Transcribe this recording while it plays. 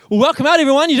Well, welcome out,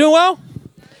 everyone. You doing well?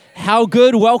 How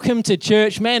good. Welcome to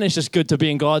church. Man, it's just good to be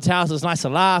in God's house. It's nice to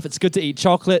laugh. It's good to eat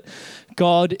chocolate.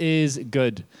 God is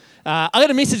good. I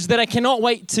got a message that I cannot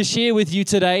wait to share with you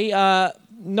today.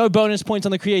 No bonus points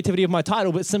on the creativity of my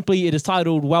title, but simply it is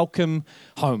titled Welcome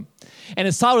Home. And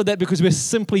it's titled that because we're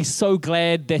simply so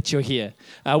glad that you're here.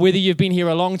 Whether you've been here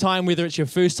a long time, whether it's your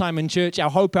first time in church, our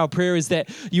hope, our prayer is that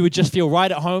you would just feel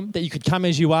right at home, that you could come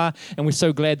as you are, and we're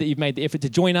so glad that you've made the effort to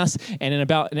join us. And in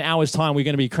about an hour's time, we're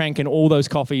going to be cranking all those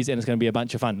coffees, and it's going to be a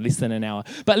bunch of fun, less than an hour.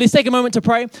 But let's take a moment to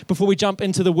pray before we jump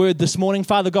into the word this morning.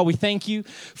 Father God, we thank you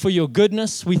for your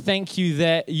goodness. We thank you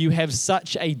that you have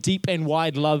such a deep and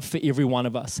wide love for every one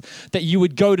of us, that you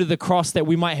would go to the cross that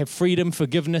we might have freedom,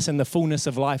 forgiveness, and the fullness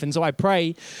of life. And so I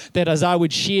pray that as I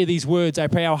would share these words, I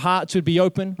pray our hearts would be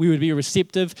open, we would be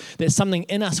receptive, that something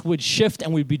in us would shift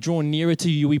and we'd be drawn nearer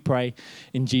to you, we pray.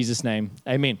 In Jesus' name,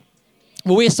 amen.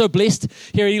 Well, we're so blessed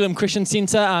here at Elim Christian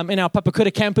Centre. In our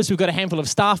Papakura campus, we've got a handful of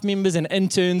staff members and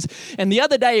interns. And the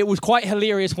other day, it was quite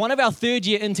hilarious. One of our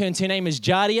third-year interns, her name is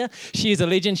Jadia. She is a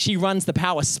legend. She runs the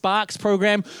Power Sparks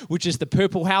program, which is the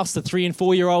Purple House, the 3- and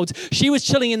 4-year-olds. She was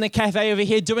chilling in the cafe over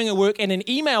here doing her work, and an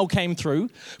email came through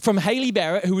from Hayley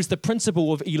Barrett, who is the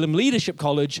principal of Elim Leadership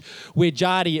College, where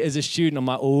Jadia is a student. I'm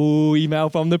like, oh, email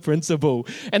from the principal.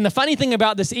 And the funny thing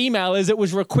about this email is it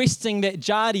was requesting that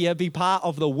Jadia be part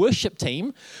of the worship team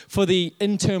for the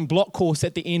intern block course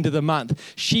at the end of the month.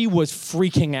 She was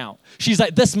freaking out. She's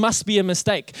like, this must be a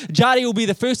mistake. Jadia will be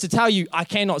the first to tell you, I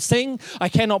cannot sing, I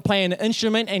cannot play an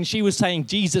instrument, and she was saying,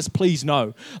 Jesus, please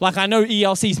no. Like, I know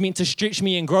ELC is meant to stretch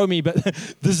me and grow me, but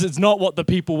this is not what the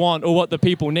people want or what the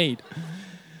people need.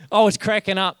 I was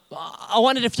cracking up. I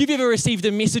wondered if you've ever received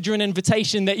a message or an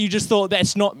invitation that you just thought,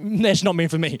 that's not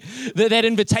meant for me. That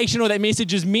invitation or that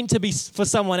message is meant to be for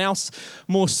someone else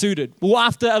more suited. Well,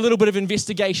 after a little bit of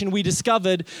investigation, we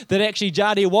discovered that actually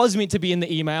Jadia was meant to be in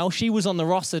the email. She was on the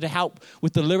roster to help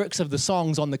with the lyrics of the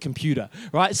songs on the computer,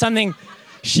 right? Something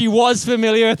she was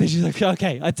familiar with, and she's like,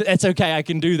 okay, that's okay, I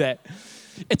can do that.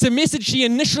 It's a message she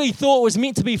initially thought was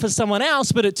meant to be for someone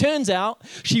else, but it turns out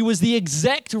she was the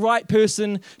exact right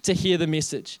person to hear the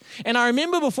message. And I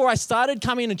remember before I started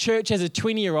coming to church as a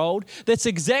 20-year-old, that's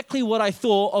exactly what I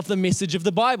thought of the message of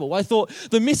the Bible. I thought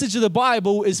the message of the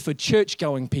Bible is for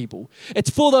church-going people. It's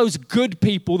for those good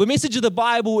people. The message of the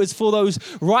Bible is for those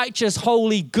righteous,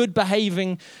 holy,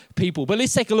 good-behaving people. But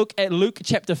let's take a look at Luke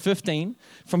chapter 15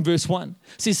 from verse 1.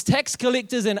 It says, tax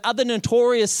collectors and other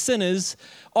notorious sinners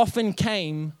often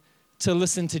came to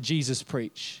listen to Jesus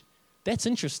preach. That's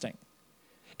interesting.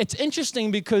 It's interesting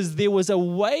because there was a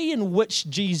way in which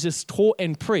Jesus taught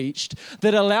and preached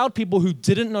that allowed people who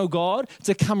didn't know God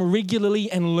to come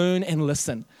regularly and learn and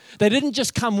listen. They didn't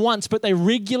just come once, but they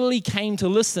regularly came to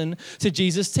listen to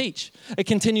Jesus teach. It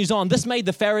continues on. This made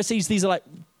the Pharisees, these are like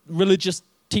religious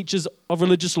teachers of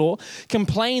religious law,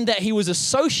 complained that he was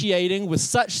associating with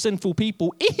such sinful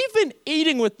people, even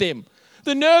eating with them.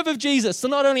 The nerve of Jesus to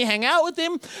not only hang out with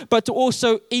them, but to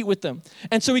also eat with them.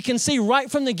 And so we can see right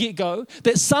from the get-go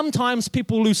that sometimes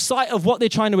people lose sight of what they're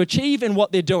trying to achieve and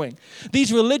what they're doing.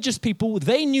 These religious people,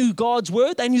 they knew God's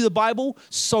word, they knew the Bible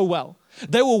so well.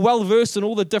 They were well-versed in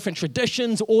all the different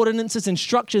traditions, ordinances, and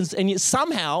structures, and yet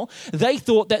somehow they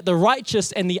thought that the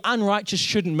righteous and the unrighteous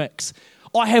shouldn't mix.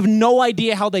 I have no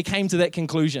idea how they came to that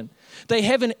conclusion. They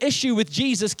have an issue with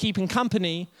Jesus keeping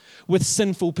company with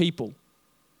sinful people.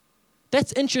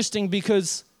 That's interesting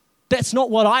because that's not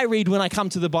what I read when I come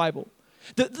to the Bible.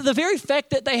 The very fact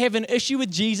that they have an issue with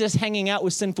Jesus hanging out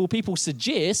with sinful people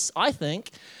suggests, I think,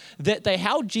 that they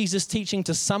held Jesus' teaching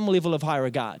to some level of high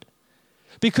regard.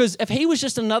 Because if he was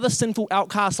just another sinful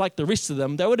outcast like the rest of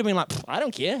them, they would have been like, I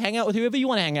don't care, hang out with whoever you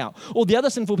want to hang out. Or the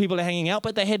other sinful people are hanging out,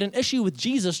 but they had an issue with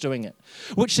Jesus doing it,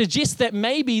 which suggests that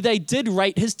maybe they did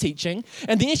rate his teaching.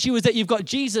 And the issue is that you've got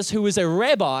Jesus, who is a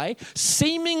rabbi,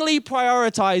 seemingly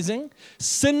prioritizing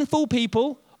sinful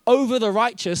people over the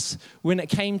righteous when it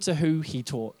came to who he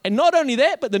taught. And not only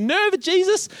that, but the nerve of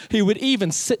Jesus, he would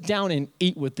even sit down and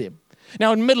eat with them.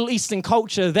 Now, in Middle Eastern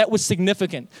culture, that was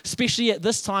significant. Especially at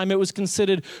this time, it was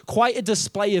considered quite a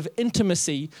display of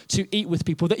intimacy to eat with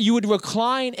people. That you would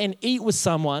recline and eat with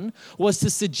someone was to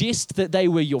suggest that they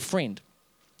were your friend.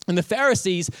 And the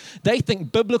Pharisees, they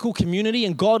think biblical community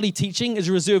and godly teaching is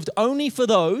reserved only for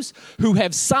those who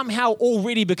have somehow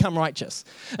already become righteous.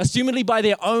 Assumedly by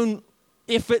their own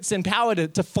efforts and power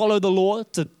to follow the law,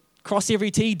 to cross every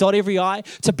T, dot every I,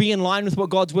 to be in line with what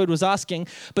God's word was asking.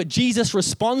 But Jesus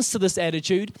responds to this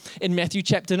attitude in Matthew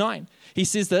chapter 9. He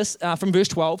says this from verse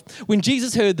 12. When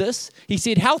Jesus heard this, he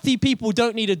said, healthy people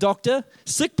don't need a doctor,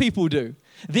 sick people do.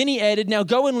 Then he added, now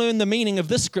go and learn the meaning of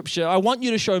this scripture. I want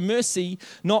you to show mercy,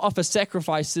 not offer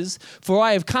sacrifices, for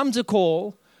I have come to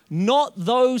call not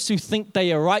those who think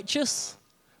they are righteous,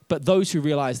 but those who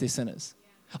realize they're sinners.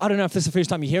 I don't know if this is the first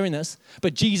time you're hearing this,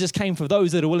 but Jesus came for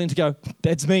those that are willing to go,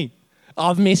 that's me.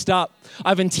 I've messed up.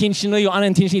 I've intentionally or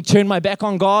unintentionally turned my back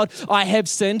on God. I have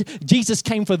sinned. Jesus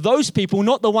came for those people,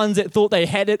 not the ones that thought they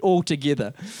had it all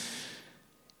together.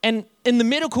 And in the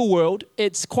medical world,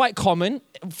 it's quite common,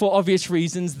 for obvious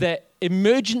reasons, that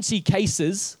emergency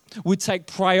cases would take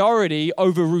priority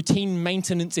over routine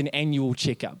maintenance and annual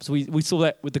checkups. We saw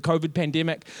that with the COVID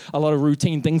pandemic. A lot of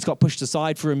routine things got pushed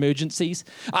aside for emergencies.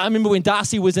 I remember when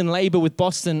Darcy was in labor with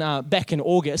Boston back in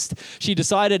August, she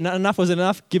decided enough was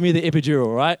enough, give me the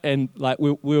epidural, right? And like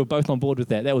we were both on board with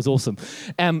that. That was awesome.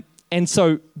 And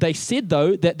so they said,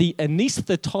 though, that the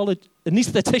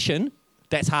anesthetician,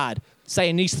 that's hard.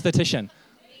 Say anesthetician.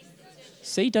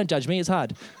 See, don't judge me, it's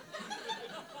hard.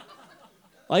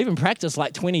 I even practiced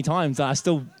like 20 times and I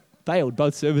still failed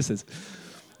both services.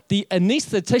 The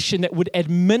anesthetician that would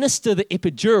administer the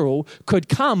epidural could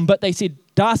come, but they said,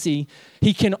 Darcy,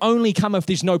 he can only come if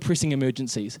there's no pressing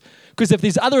emergencies. Because if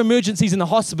there's other emergencies in the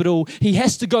hospital, he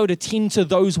has to go to tend to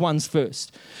those ones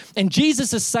first. And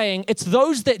Jesus is saying it's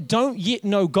those that don't yet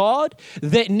know God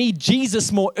that need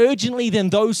Jesus more urgently than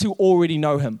those who already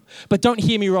know him. But don't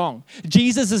hear me wrong.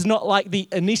 Jesus is not like the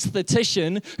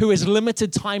anesthetician who has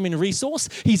limited time and resource.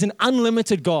 He's an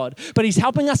unlimited God. But he's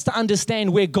helping us to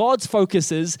understand where God's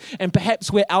focus is and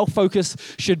perhaps where our focus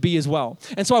should be as well.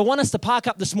 And so I want us to park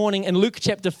up this morning in Luke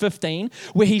chapter 15,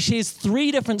 where he shares 3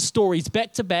 different stories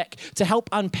back to back to help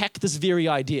unpack this very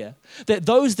idea. That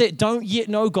those that don't yet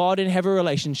know God and have a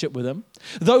relationship with him,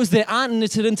 those that aren't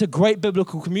knitted into great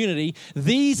biblical community,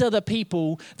 these are the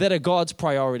people that are God's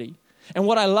priority. And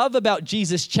what I love about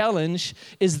Jesus' challenge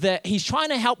is that he's trying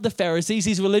to help the Pharisees,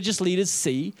 these religious leaders,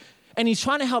 see, and he's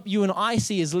trying to help you and I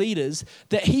see as leaders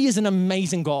that he is an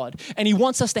amazing God. And he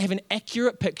wants us to have an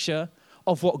accurate picture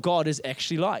of what God is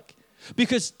actually like.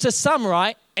 Because to some,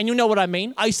 right, and you know what I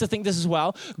mean, I used to think this as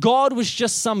well, God was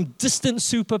just some distant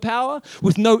superpower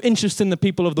with no interest in the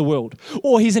people of the world.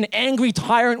 Or he's an angry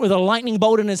tyrant with a lightning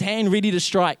bolt in his hand ready to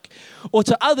strike. Or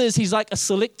to others, he's like a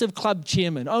selective club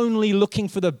chairman, only looking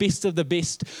for the best of the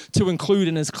best to include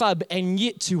in his club. And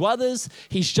yet to others,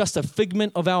 he's just a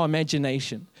figment of our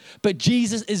imagination. But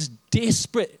Jesus is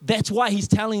desperate. That's why he's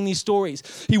telling these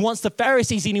stories. He wants the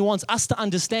Pharisees and he wants us to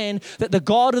understand that the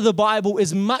God of the Bible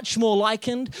is much more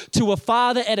likened to a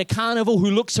father at a carnival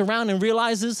who looks around and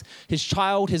realizes his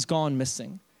child has gone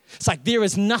missing. It's like there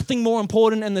is nothing more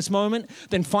important in this moment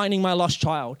than finding my lost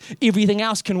child. Everything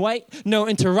else can wait. No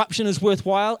interruption is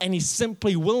worthwhile, and he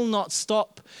simply will not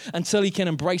stop until he can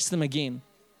embrace them again.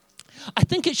 I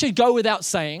think it should go without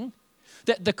saying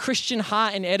that the Christian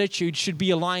heart and attitude should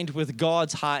be aligned with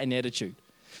God's heart and attitude.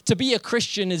 To be a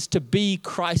Christian is to be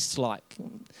Christ-like.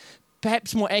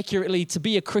 Perhaps more accurately, to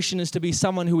be a Christian is to be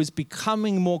someone who is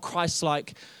becoming more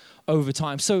Christ-like over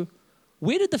time. So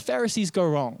where did the Pharisees go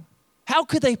wrong? How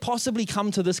could they possibly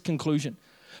come to this conclusion?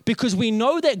 Because we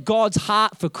know that God's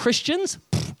heart for Christians,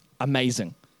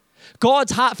 amazing.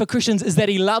 God's heart for Christians is that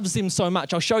he loves them so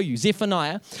much. I'll show you.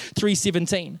 Zephaniah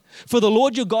 3:17. For the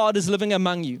Lord your God is living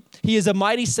among you. He is a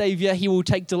mighty Savior. He will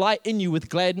take delight in you with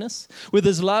gladness. With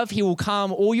his love, he will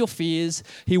calm all your fears.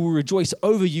 He will rejoice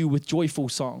over you with joyful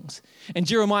songs. And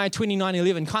Jeremiah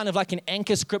 29:11, kind of like an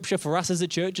anchor scripture for us as a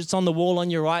church. It's on the wall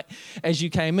on your right as you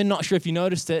came in. Not sure if you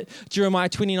noticed it. Jeremiah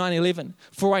 29:11.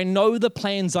 For I know the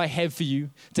plans I have for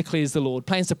you, declares the Lord.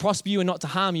 Plans to prosper you and not to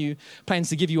harm you. Plans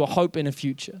to give you a hope and a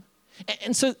future.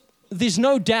 And so there's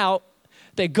no doubt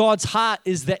that God's heart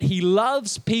is that he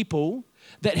loves people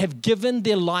that have given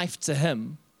their life to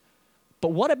him. But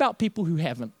what about people who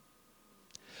haven't?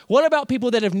 What about people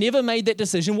that have never made that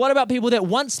decision? What about people that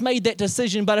once made that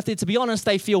decision, but if they're to be honest,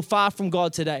 they feel far from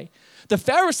God today? The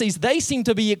Pharisees, they seem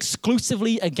to be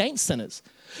exclusively against sinners,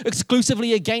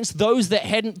 exclusively against those that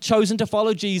hadn't chosen to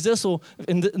follow Jesus, or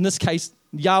in this case,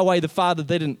 Yahweh the Father.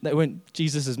 They weren't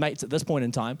Jesus' mates at this point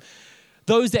in time.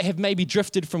 Those that have maybe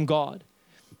drifted from God.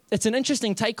 It's an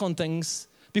interesting take on things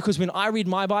because when I read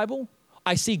my Bible,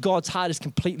 I see God's heart is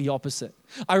completely opposite.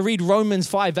 I read Romans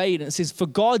 5:8 and it says, for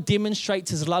God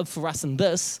demonstrates his love for us in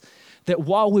this, that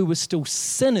while we were still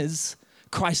sinners,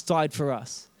 Christ died for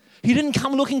us. He didn't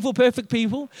come looking for perfect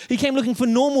people. He came looking for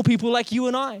normal people like you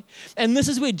and I. And this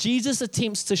is where Jesus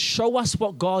attempts to show us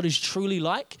what God is truly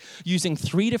like using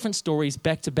 3 different stories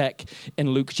back to back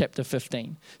in Luke chapter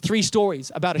 15. 3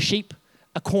 stories about a sheep,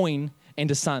 a coin, and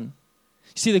a son.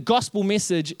 See, the gospel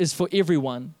message is for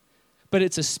everyone, but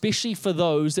it's especially for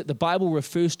those that the Bible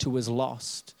refers to as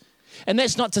lost. And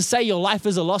that's not to say your life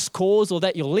is a lost cause or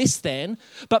that you're less than,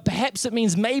 but perhaps it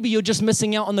means maybe you're just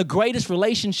missing out on the greatest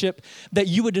relationship that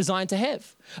you were designed to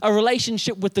have, a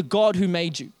relationship with the God who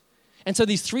made you. And so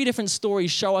these 3 different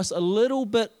stories show us a little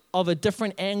bit of a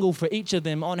different angle for each of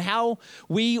them on how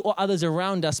we or others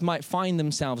around us might find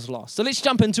themselves lost. So let's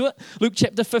jump into it. Luke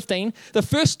chapter 15. The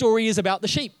first story is about the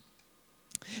sheep.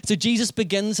 So Jesus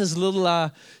begins his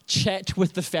little chat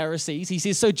with the Pharisees. He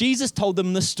says, so Jesus told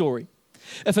them this story.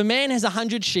 If a man has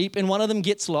 100 sheep and one of them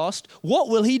gets lost, what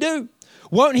will he do?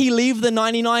 Won't he leave the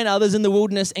 99 others in the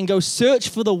wilderness and go search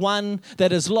for the one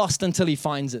that is lost until he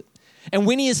finds it? And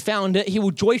when he has found it, he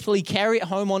will joyfully carry it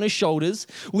home on his shoulders.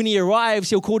 When he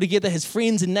arrives, he'll call together his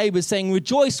friends and neighbors, saying,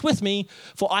 rejoice with me,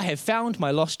 for I have found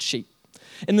my lost sheep.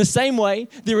 In the same way,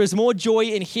 there is more joy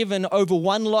in heaven over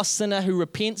one lost sinner who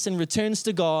repents and returns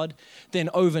to God than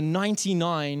over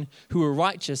 99 who are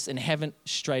righteous and haven't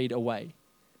strayed away.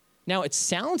 Now, it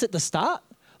sounds at the start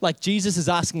like Jesus is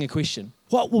asking a question.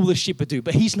 What will the shepherd do?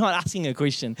 But he's not asking a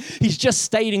question. He's just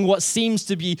stating what seems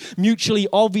to be mutually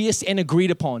obvious and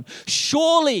agreed upon.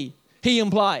 Surely, he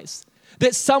implies,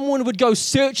 that someone would go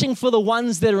searching for the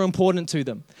ones that are important to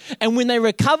them. And when they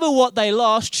recover what they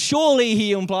lost, surely,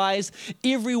 he implies,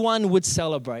 everyone would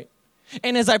celebrate.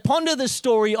 And as I ponder the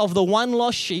story of the one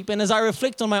lost sheep, and as I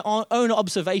reflect on my own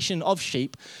observation of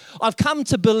sheep, I've come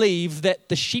to believe that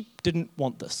the sheep didn't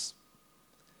want this.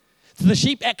 The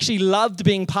sheep actually loved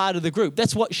being part of the group.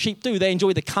 That's what sheep do. They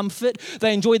enjoy the comfort.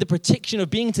 They enjoy the protection of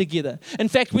being together. In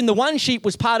fact, when the one sheep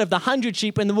was part of the 100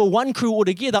 sheep and there were one crew all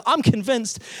together, I'm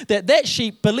convinced that that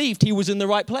sheep believed he was in the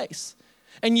right place.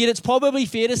 And yet it's probably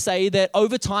fair to say that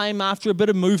over time, after a bit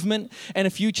of movement and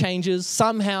a few changes,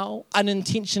 somehow,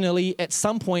 unintentionally, at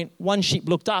some point, one sheep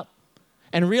looked up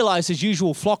and realized his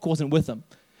usual flock wasn't with him.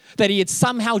 That he had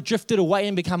somehow drifted away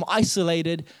and become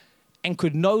isolated and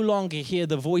could no longer hear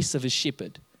the voice of his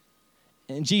shepherd.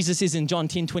 And Jesus says in John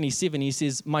 10:27, he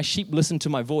says, my sheep listen to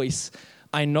my voice.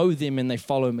 I know them and they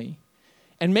follow me.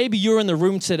 And maybe you're in the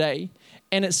room today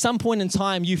and at some point in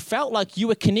time, you felt like you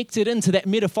were connected into that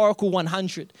metaphorical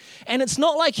 100. And it's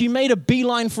not like you made a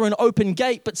beeline for an open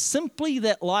gate, but simply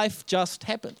that life just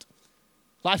happened.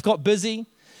 Life got busy.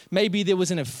 Maybe there was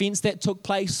an offense that took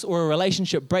place or a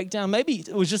relationship breakdown. Maybe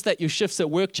it was just that your shifts at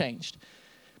work changed.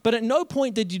 But at no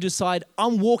point did you decide,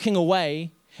 I'm walking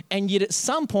away, and yet at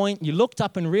some point you looked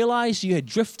up and realized you had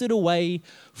drifted away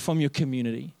from your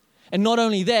community. And not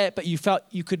only that, but you felt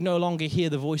you could no longer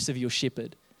hear the voice of your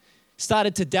shepherd.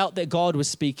 Started to doubt that God was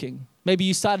speaking. Maybe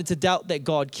you started to doubt that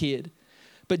God cared.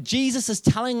 But Jesus is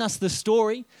telling us the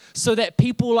story so that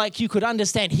people like you could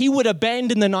understand he would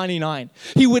abandon the 99.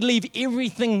 He would leave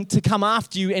everything to come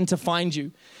after you and to find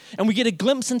you. And we get a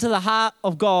glimpse into the heart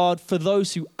of God for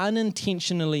those who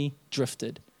unintentionally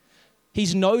drifted.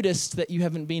 He's noticed that you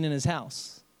haven't been in his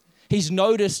house. He's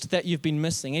noticed that you've been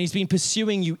missing, and he's been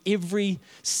pursuing you every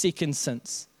second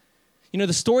since. You know,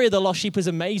 the story of the lost sheep is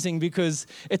amazing because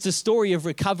it's a story of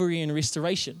recovery and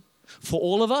restoration. For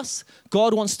all of us,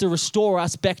 God wants to restore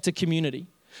us back to community.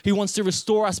 He wants to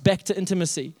restore us back to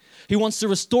intimacy. He wants to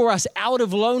restore us out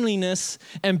of loneliness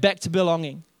and back to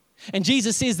belonging. And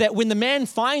Jesus says that when the man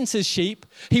finds his sheep,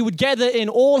 he would gather in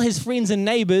all his friends and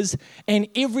neighbors and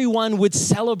everyone would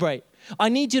celebrate. I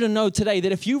need you to know today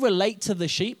that if you relate to the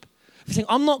sheep, you think,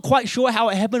 I'm not quite sure how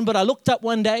it happened, but I looked up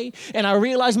one day and I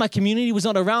realized my community was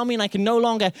not around me and I can no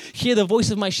longer hear the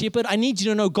voice of my shepherd. I need you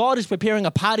to know God is preparing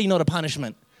a party, not a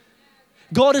punishment.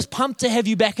 God is pumped to have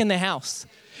you back in the house.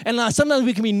 And sometimes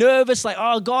we can be nervous, like,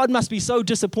 oh, God must be so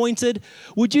disappointed.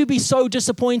 Would you be so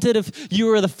disappointed if you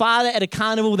were the father at a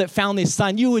carnival that found their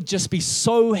son? You would just be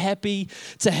so happy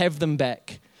to have them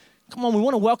back. Come on, we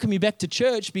want to welcome you back to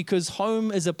church because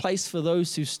home is a place for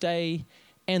those who stay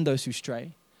and those who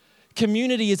stray.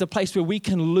 Community is a place where we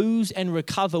can lose and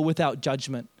recover without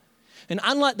judgment. And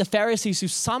unlike the Pharisees who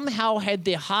somehow had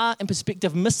their heart and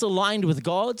perspective misaligned with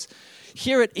God's,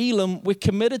 here at Elim, we're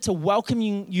committed to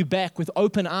welcoming you back with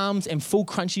open arms and full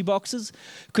crunchy boxes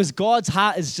because God's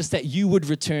heart is just that you would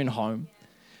return home.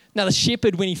 Now, the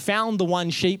shepherd, when he found the one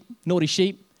sheep, naughty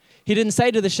sheep, he didn't say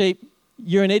to the sheep,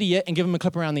 you're an idiot, and give him a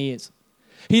clip around the ears.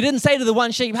 He didn't say to the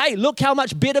one sheep, hey, look how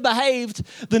much better behaved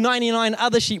the 99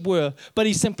 other sheep were. But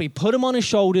he simply put him on his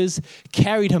shoulders,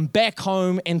 carried him back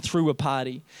home, and threw a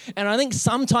party. And I think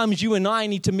sometimes you and I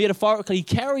need to metaphorically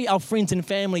carry our friends and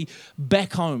family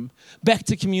back home, back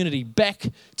to community, back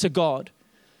to God.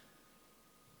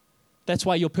 That's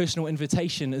why your personal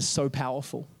invitation is so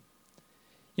powerful.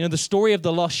 You know, the story of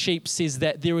the lost sheep says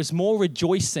that there is more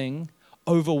rejoicing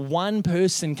over one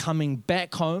person coming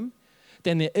back home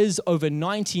than there is over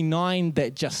 99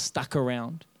 that just stuck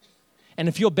around. And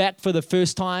if you're back for the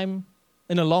first time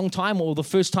in a long time or the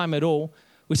first time at all,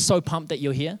 we're so pumped that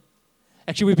you're here.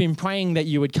 Actually, we've been praying that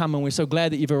you would come, and we're so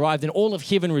glad that you've arrived, and all of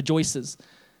heaven rejoices.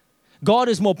 God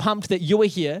is more pumped that you are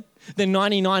here than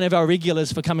 99 of our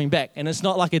regulars for coming back. And it's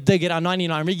not like a dig at our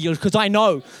 99 regulars, because I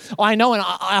know, and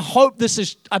I hope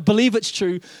I believe it's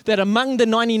true, that among the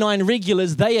 99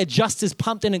 regulars, they are just as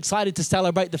pumped and excited to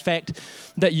celebrate the fact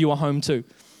that you are home too.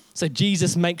 So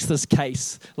Jesus makes this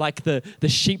case, like the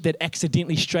sheep that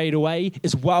accidentally strayed away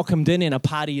is welcomed in and a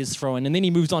party is thrown. And then he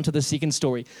moves on to the second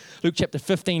story. Luke chapter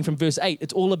 15 from verse 8,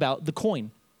 it's all about the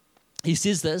coin. He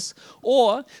says this,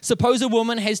 or suppose a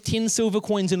woman has 10 silver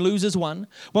coins and loses one.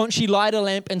 Won't she light a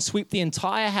lamp and sweep the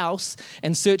entire house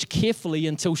and search carefully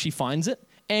until she finds it?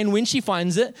 And when she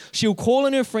finds it, she'll call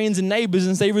in her friends and neighbors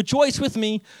and say, rejoice with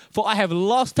me, for I have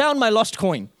found my lost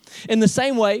coin. In the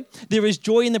same way, there is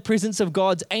joy in the presence of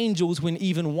God's angels when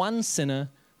even one sinner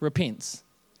repents.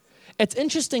 It's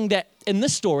interesting that in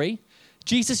this story,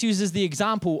 Jesus uses the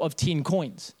example of 10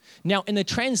 coins. Now, in the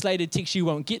translated text, you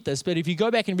won't get this, but if you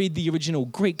go back and read the original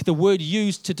Greek, the word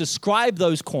used to describe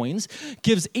those coins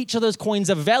gives each of those coins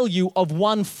a value of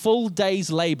one full day's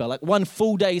labor, like one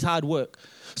full day's hard work.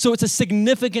 So it's a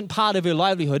significant part of her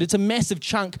livelihood. It's a massive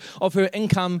chunk of her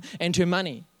income and her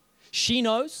money. She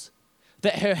knows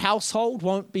that her household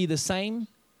won't be the same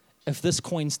if this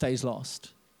coin stays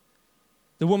lost.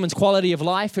 The woman's quality of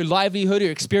life, her livelihood,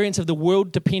 her experience of the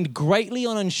world depend greatly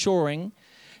on ensuring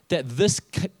that this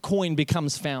coin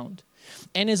becomes found.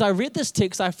 And as I read this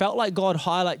text, I felt like God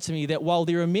highlighted to me that while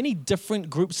there are many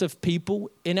different groups of people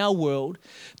in our world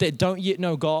that don't yet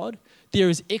know God, there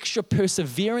is extra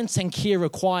perseverance and care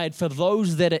required for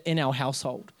those that are in our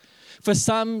household. For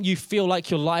some, you feel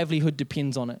like your livelihood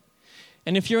depends on it.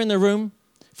 And if you're in the room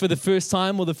for the first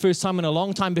time or the first time in a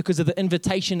long time because of the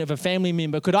invitation of a family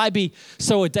member, could I be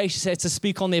so audacious as to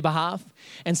speak on their behalf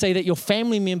and say that your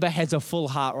family member has a full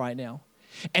heart right now?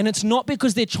 And it's not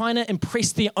because they're trying to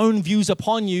impress their own views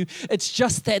upon you. It's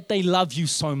just that they love you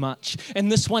so much.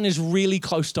 And this one is really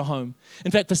close to home.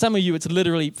 In fact, for some of you, it's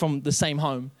literally from the same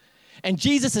home. And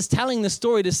Jesus is telling this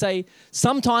story to say,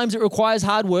 sometimes it requires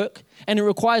hard work and it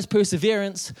requires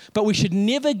perseverance, but we should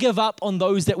never give up on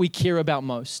those that we care about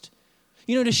most.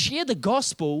 You know, to share the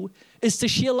gospel is to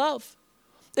share love.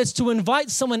 It's to invite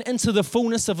someone into the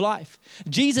fullness of life.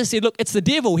 Jesus said, look, it's the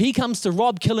devil. He comes to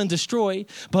rob, kill, and destroy,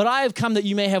 but I have come that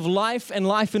you may have life and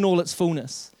life in all its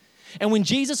fullness. And when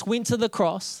Jesus went to the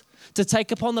cross to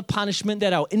take upon the punishment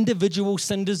that our individual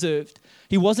sin deserved,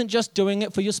 he wasn't just doing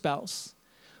it for your spouse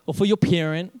or for your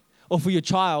parent or for your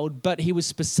child, but he was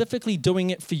specifically doing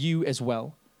it for you as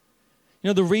well. You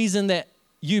know, the reason that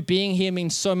you being here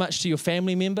means so much to your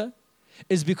family member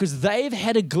is because they've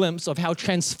had a glimpse of how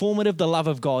transformative the love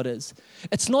of God is.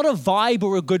 It's not a vibe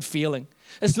or a good feeling.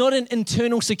 It's not an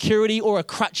internal security or a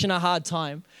crutch in a hard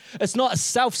time. It's not a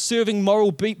self-serving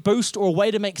moral boost or a way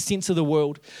to make sense of the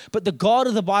world. But the God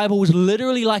of the Bible is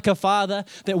literally like a father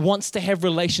that wants to have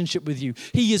relationship with you.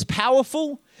 He is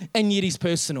powerful and yet he's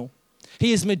personal.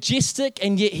 He is majestic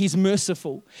and yet he's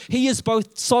merciful. He is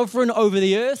both sovereign over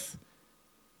the earth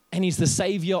and he's the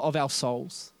savior of our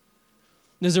souls.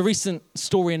 There's a recent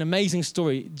story, an amazing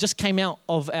story, just came out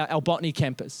of our Botany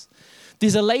campus.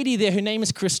 There's a lady there, her name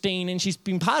is Christine, and she's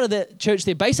been part of the church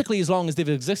there basically as long as they've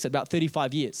existed, about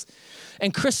 35 years.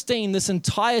 And Christine, this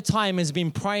entire time, has been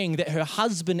praying that her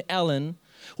husband, Alan,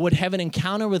 would have an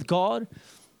encounter with God,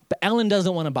 but Alan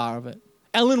doesn't want a bar of it.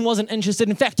 Alan wasn't interested.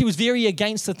 In fact, he was very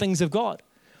against the things of God.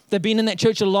 They've been in that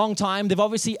church a long time. They've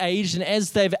obviously aged, and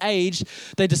as they've aged,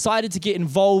 they decided to get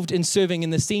involved in serving in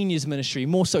the seniors ministry,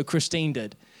 more so Christine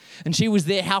did. And she was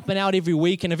there helping out every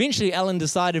week, and eventually Alan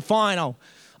decided, fine,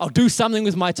 I'll do something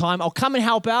with my time. I'll come and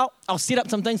help out. I'll set up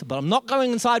some things, but I'm not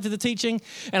going inside for the teaching,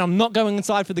 and I'm not going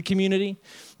inside for the community.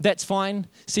 That's fine.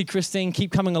 See Christine,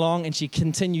 keep coming along, and she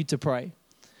continued to pray.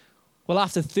 Well,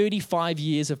 after 35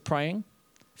 years of praying,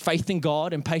 faith in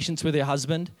God and patience with her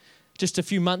husband, just a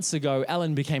few months ago,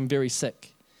 Alan became very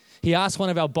sick. He asked one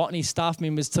of our Botany staff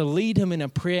members to lead him in a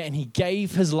prayer, and he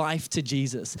gave his life to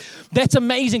Jesus. That's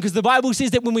amazing because the Bible says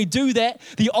that when we do that,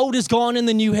 the old is gone and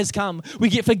the new has come. We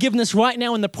get forgiveness right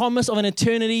now and the promise of an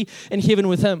eternity in heaven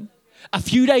with him. A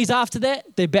few days after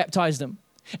that, they baptized him.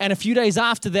 And a few days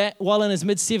after that, while in his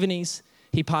mid-70s,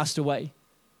 he passed away.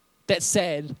 That's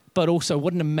sad, but also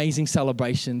what an amazing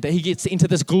celebration that he gets into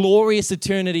this glorious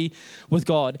eternity with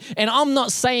God. And I'm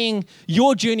not saying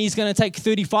your journey is going to take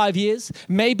 35 years.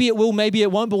 Maybe it will, maybe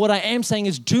it won't. But what I am saying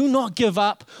is do not give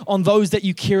up on those that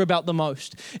you care about the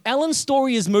most. Alan's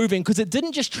story is moving because it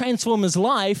didn't just transform his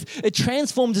life, it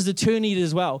transformed his eternity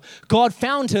as well. God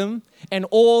found him and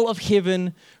all of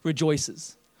heaven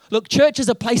rejoices. Look, church is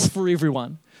a place for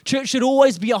everyone. Church should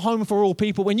always be a home for all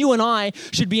people. And you and I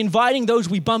should be inviting those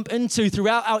we bump into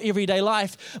throughout our everyday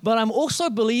life. But I'm also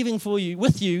believing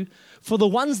with you, for the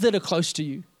ones that are close to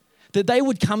you, that they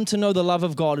would come to know the love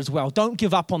of God as well. Don't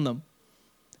give up on them.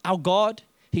 Our God,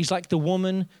 He's like the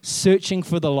woman searching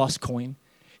for the lost coin.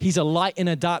 He's a light in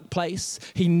a dark place.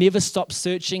 He never stops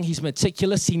searching. He's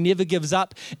meticulous. He never gives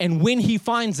up. And when He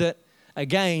finds it,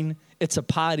 again, it's a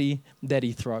party that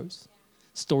He throws.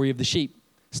 Story of the sheep,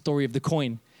 story of the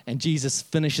coin. And Jesus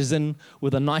finishes in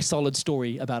with a nice solid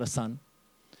story about a son.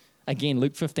 Again,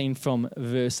 Luke 15 from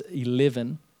verse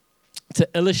 11. To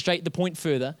illustrate the point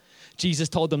further, Jesus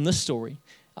told them this story.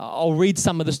 I'll read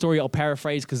some of the story. I'll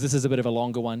paraphrase because this is a bit of a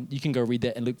longer one. You can go read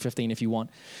that in Luke 15 if you want.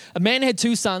 A man had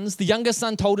 2 sons. The younger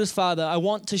son told his father, I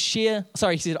want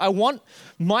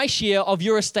my share of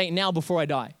your estate now before I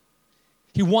die.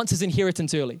 He wants his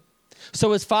inheritance early.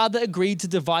 So his father agreed to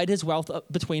divide his wealth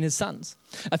between his sons.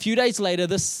 A few days later,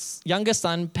 this younger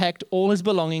son packed all his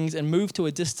belongings and moved to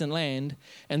a distant land,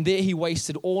 and there he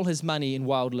wasted all his money in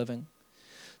wild living.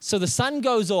 So the son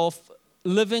goes off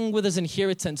living with his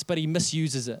inheritance, but he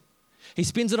misuses it. He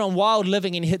spends it on wild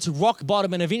living and hits rock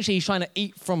bottom, and eventually he's trying to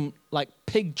eat from like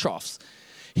pig troughs.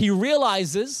 He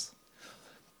realizes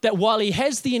that while he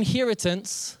has the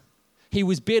inheritance, he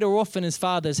was better off in his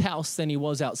father's house than he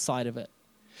was outside of it.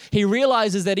 He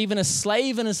realizes that even a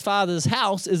slave in his father's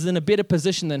house is in a better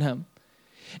position than him.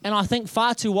 And I think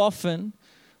far too often,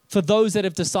 for those that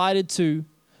have decided to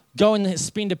go and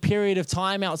spend a period of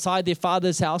time outside their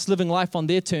father's house, living life on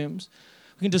their terms,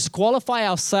 we can disqualify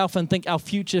ourselves and think our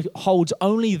future holds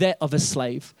only that of a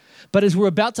slave. But as we're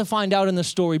about to find out in the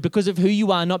story, because of who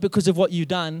you are, not because of what you've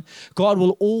done, God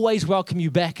will always welcome you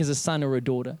back as a son or a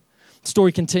daughter.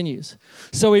 Story continues.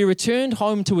 So he returned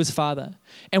home to his father.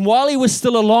 And while he was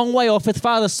still a long way off, his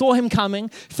father saw him coming,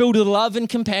 filled with love and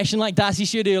compassion, like Darcy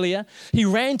shared earlier. He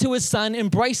ran to his son,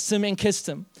 embraced him, and kissed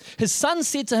him. His son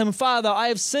said to him, Father, I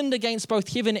have sinned against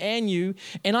both heaven and you,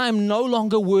 and I am no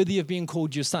longer worthy of being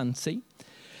called your son. See?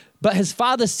 But his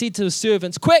father said to his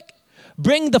servants, quick,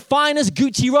 bring the finest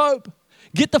Gucci robe.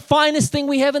 Get the finest thing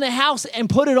we have in the house and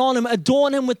put it on him.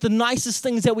 Adorn him with the nicest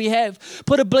things that we have.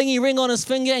 Put a blingy ring on his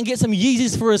finger and get some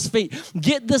Yeezys for his feet.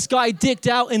 Get this guy decked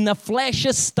out in the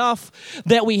flashiest stuff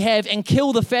that we have and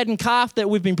kill the fattened calf that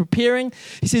we've been preparing.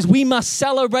 He says, we must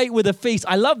celebrate with a feast.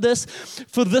 I love this.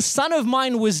 For this son of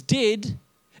mine was dead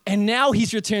and now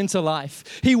he's returned to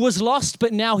life. He was lost,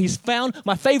 but now he's found.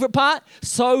 My favorite part,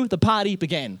 so the party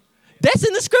began. That's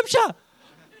in the scripture.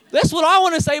 That's what I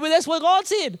want to say, but that's what God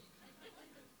said.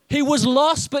 He was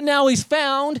lost, but now he's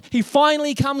found. He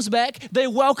finally comes back. They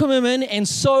welcome him in, and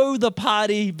so the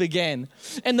party began.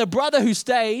 And the brother who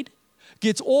stayed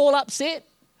gets all upset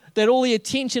that all the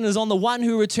attention is on the one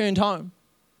who returned home.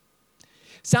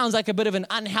 Sounds like a bit of an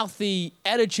unhealthy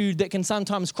attitude that can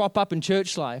sometimes crop up in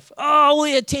church life. Oh, all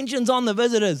the attention's on the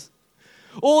visitors.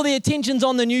 All the attention's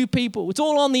on the new people. It's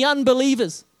all on the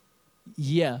unbelievers.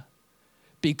 Yeah.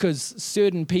 Because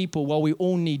certain people, while we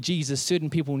all need Jesus, certain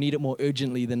people need it more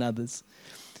urgently than others.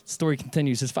 The story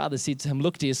continues. His father said to him,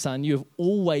 look, dear son, you have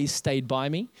always stayed by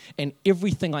me, and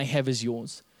everything I have is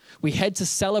yours. We had to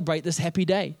celebrate this happy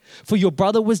day. For your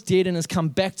brother was dead and has come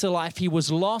back to life. He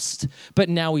was lost, but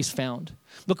now he's found.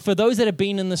 Look, for those that have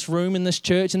been in this room, in this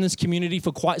church, in this community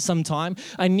for quite some time,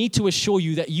 I need to assure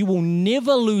you that you will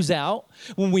never lose out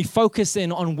when we focus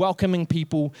in on welcoming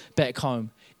people back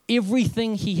home.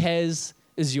 Everything he has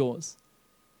is yours.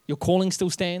 Your calling still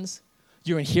stands.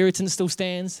 Your inheritance still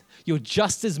stands. You're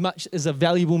just as much as a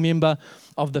valuable member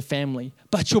of the family.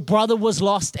 But your brother was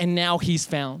lost and now he's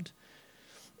found.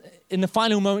 In the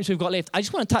final moments we've got left, I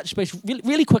just want to touch base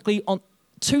really quickly on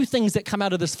 2 things that come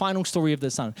out of this final story of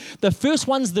the son. The first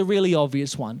one's the really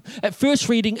obvious one. At first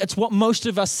reading, it's what most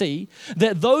of us see,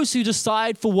 that those who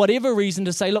decide for whatever reason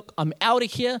to say, look, I'm out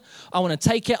of here, I want to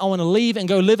take it, I want to leave and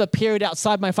go live a period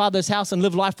outside my father's house and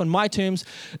live life on my terms.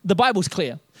 The Bible's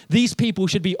clear. These people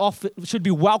should be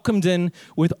welcomed in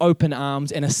with open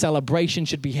arms, and a celebration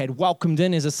should be had, welcomed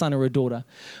in as a son or a daughter.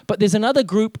 But there's another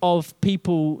group of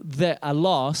people that are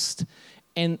lost,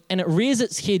 and it rears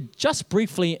its head just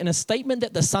briefly in a statement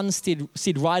that the son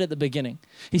said right at the beginning.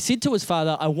 He said to his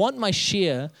father, I want my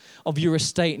share of your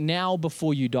estate now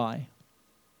before you die.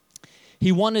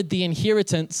 He wanted the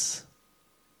inheritance,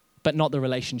 but not the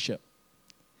relationship.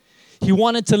 He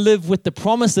wanted to live with the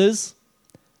promises,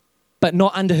 but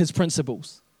not under his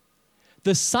principles.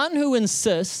 The son who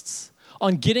insists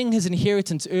on getting his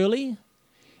inheritance early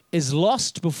is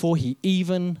lost before he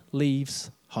even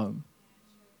leaves home.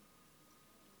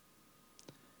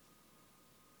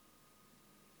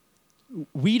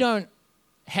 We don't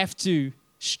have to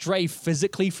stray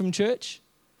physically from church.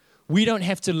 We don't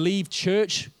have to leave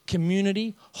church,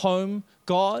 community, home,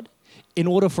 God, in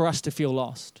order for us to feel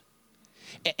lost.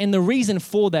 And the reason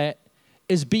for that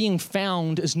is being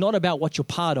found is not about what you're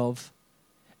part of.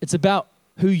 It's about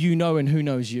who you know and who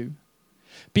knows you.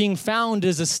 Being found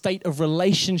is a state of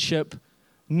relationship,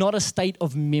 not a state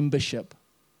of membership.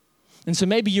 And so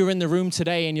maybe you're in the room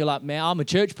today and you're like, man, I'm a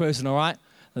church person, all right?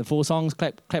 The 4 songs,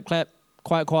 clap, clap, clap,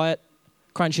 quiet, quiet,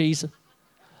 crunchies.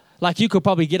 Like you could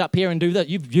probably get up here and do that.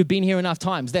 You've been here enough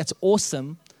times. That's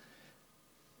awesome.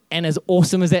 And as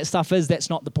awesome as that stuff is, that's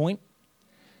not the point.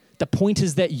 The point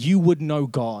is that you would know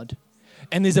God.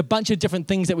 And there's a bunch of different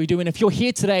things that we do. And if you're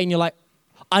here today and you're like,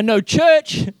 I know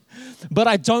church, but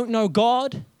I don't know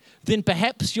God, then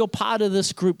perhaps you're part of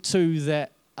this group too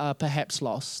that are perhaps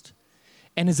lost.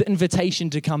 And his invitation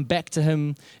to come back to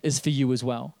him is for you as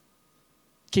well.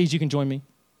 Keys, you can join me.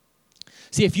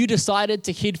 See, if you decided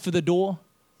to head for the door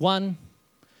 1,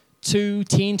 2,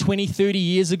 10, 20, 30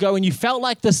 years ago, and you felt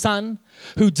like the son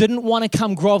who didn't want to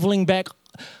come groveling back,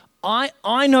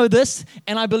 I know this,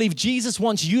 and I believe Jesus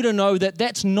wants you to know that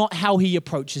that's not how he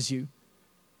approaches you.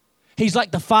 He's like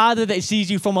the father that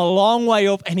sees you from a long way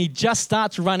off, and he just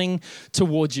starts running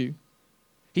towards you.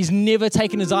 He's never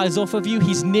taken his eyes off of you.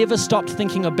 He's never stopped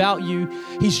thinking about you.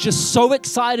 He's just so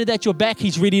excited that you're back,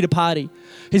 he's ready to party.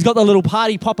 He's got the little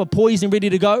party popper poison ready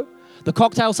to go. The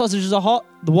cocktail sausages are hot.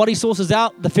 The waddy sauce is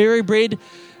out. The fairy bread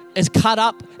is cut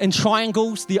up in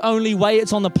triangles, the only way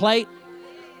it's on the plate.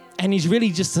 And he's really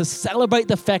just to celebrate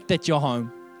the fact that you're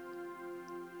home.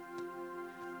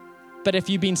 But if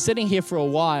you've been sitting here for a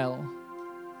while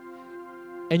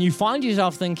and you find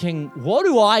yourself thinking, what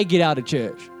do I get out of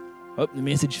church? Oh, the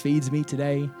message feeds me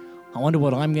today. I wonder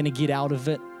what I'm going to get out of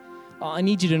it. I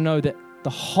need you to know that the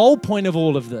whole point of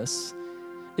all of this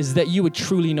is that you would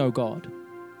truly know God.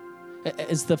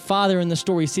 As the father in the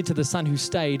story said to the son who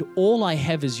stayed, all I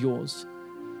have is yours.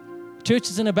 Church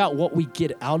isn't about what we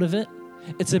get out of it.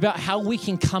 It's about how we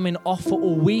can come and offer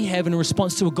all we have in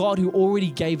response to a God who already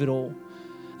gave it all.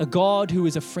 A God who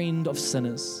is a friend of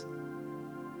sinners.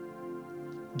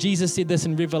 Jesus said this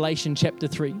in Revelation chapter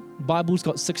 3. The Bible's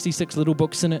got 66 little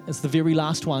books in it. It's the very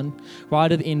last one,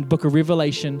 right at the end, book of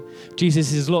Revelation. Jesus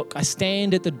says, look, I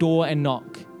stand at the door and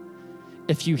knock.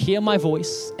 If you hear my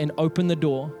voice and open the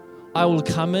door, I will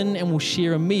come in and we'll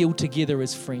share a meal together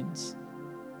as friends.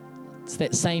 It's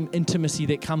that same intimacy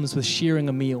that comes with sharing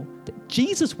a meal. That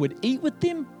Jesus would eat with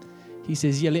them. He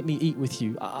says, yeah, let me eat with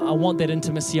you. I want that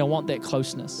intimacy. I want that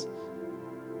closeness.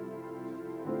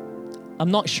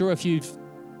 I'm not sure if you've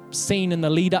seen in the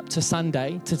lead up to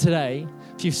Sunday, to today,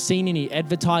 if you've seen any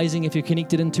advertising, if you're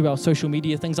connected into our social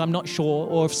media things, I'm not sure,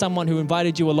 or if someone who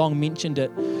invited you along mentioned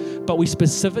it, but we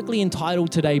specifically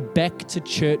entitled today, Back to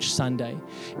Church Sunday.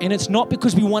 And it's not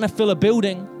because we want to fill a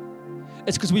building,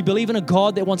 it's because we believe in a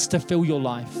God that wants to fill your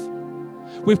life.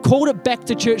 We've called it Back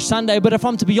to Church Sunday, but if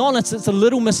I'm to be honest, it's a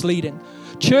little misleading.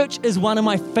 Church is one of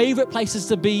my favorite places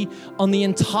to be on the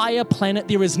entire planet.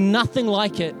 There is nothing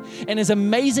like it. And as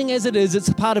amazing as it is, it's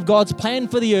a part of God's plan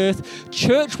for the earth.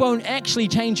 Church won't actually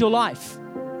change your life.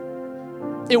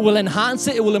 It will enhance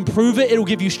it. It will improve it. It will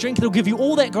give you strength. It will give you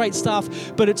all that great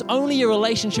stuff. But it's only a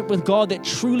relationship with God that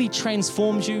truly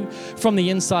transforms you from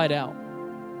the inside out.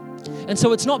 And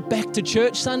so it's not Back to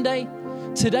Church Sunday.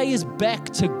 Today is Back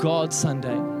to God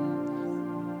Sunday.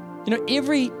 You know,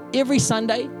 every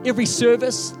Sunday, every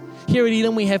service here at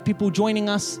Eden, we have people joining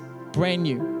us brand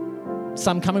new.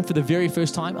 Some coming for the very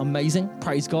first time, amazing,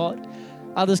 praise God.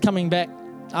 Others coming back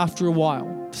after a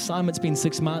while. For some, it's been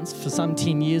 6 months. For some,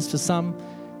 10 years. For some,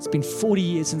 it's been 40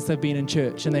 years since they've been in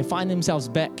church, and they find themselves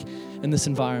back in this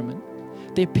environment.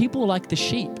 They're people like the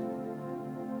sheep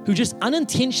who just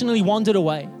unintentionally wandered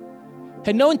away.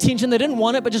 Had no intention, they didn't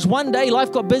want it, but just one day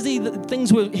life got busy,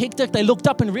 things were hectic, they looked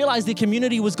up and realized their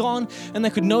community was gone and they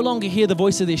could no longer hear the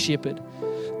voice of their shepherd.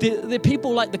 They're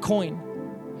people like the coin,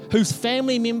 whose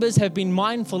family members have been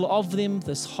mindful of them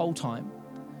this whole time.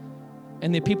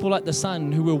 And they're people like the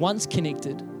son who were once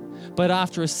connected, but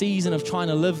after a season of trying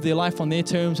to live their life on their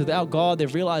terms without God,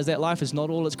 they've realized that life is not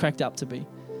all it's cracked up to be.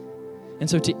 And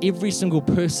so to every single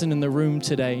person in the room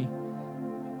today,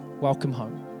 welcome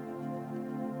home.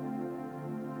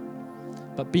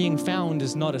 But being found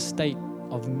is not a state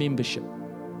of membership.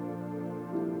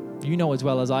 You know as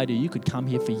well as I do, you could come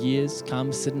here for years,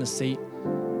 come sit in a seat,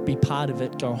 be part of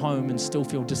it, go home and still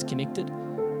feel disconnected.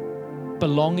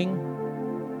 Belonging,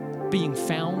 being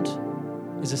found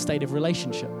is a state of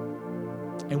relationship.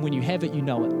 And when you have it, you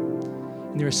know it.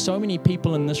 And there are so many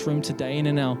people in this room today and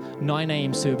in our 9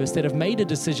 a.m. service that have made a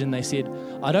decision. They said,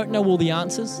 I don't know all the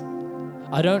answers.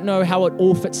 I don't know how it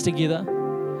all fits together.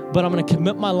 but I'm going to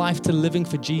commit my life to living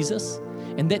for Jesus.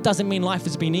 And that doesn't mean life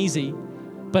has been easy,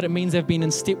 but it means they've been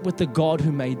in step with the God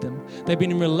who made them. They've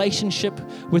been in relationship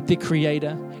with their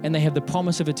Creator, and they have the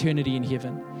promise of eternity in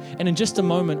heaven. And in just a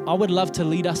moment, I would love to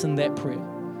lead us in that prayer.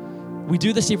 We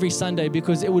do this every Sunday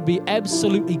because it would be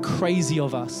absolutely crazy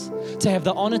of us to have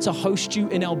the honor to host you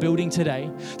in our building today,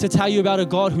 to tell you about a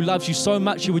God who loves you so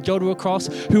much who would go to a cross,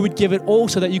 who would give it all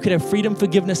so that you could have freedom,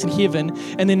 forgiveness in heaven,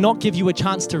 and then not give you a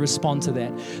chance to respond to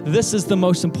that. This is the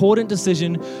most important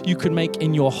decision you could make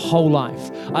in your whole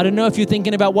life. I don't know if you're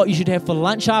thinking about what you should have for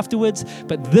lunch afterwards,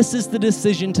 but this is the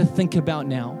decision to think about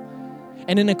now.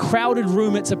 And in a crowded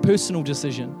room, it's a personal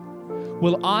decision.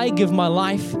 Will I give my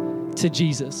life to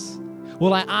Jesus?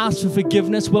 Will I ask for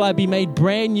forgiveness? Will I be made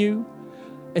brand new?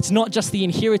 It's not just the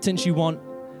inheritance you want,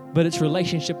 but it's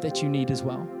relationship that you need as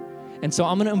well. And so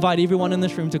I'm going to invite everyone in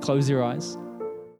this room to close their eyes.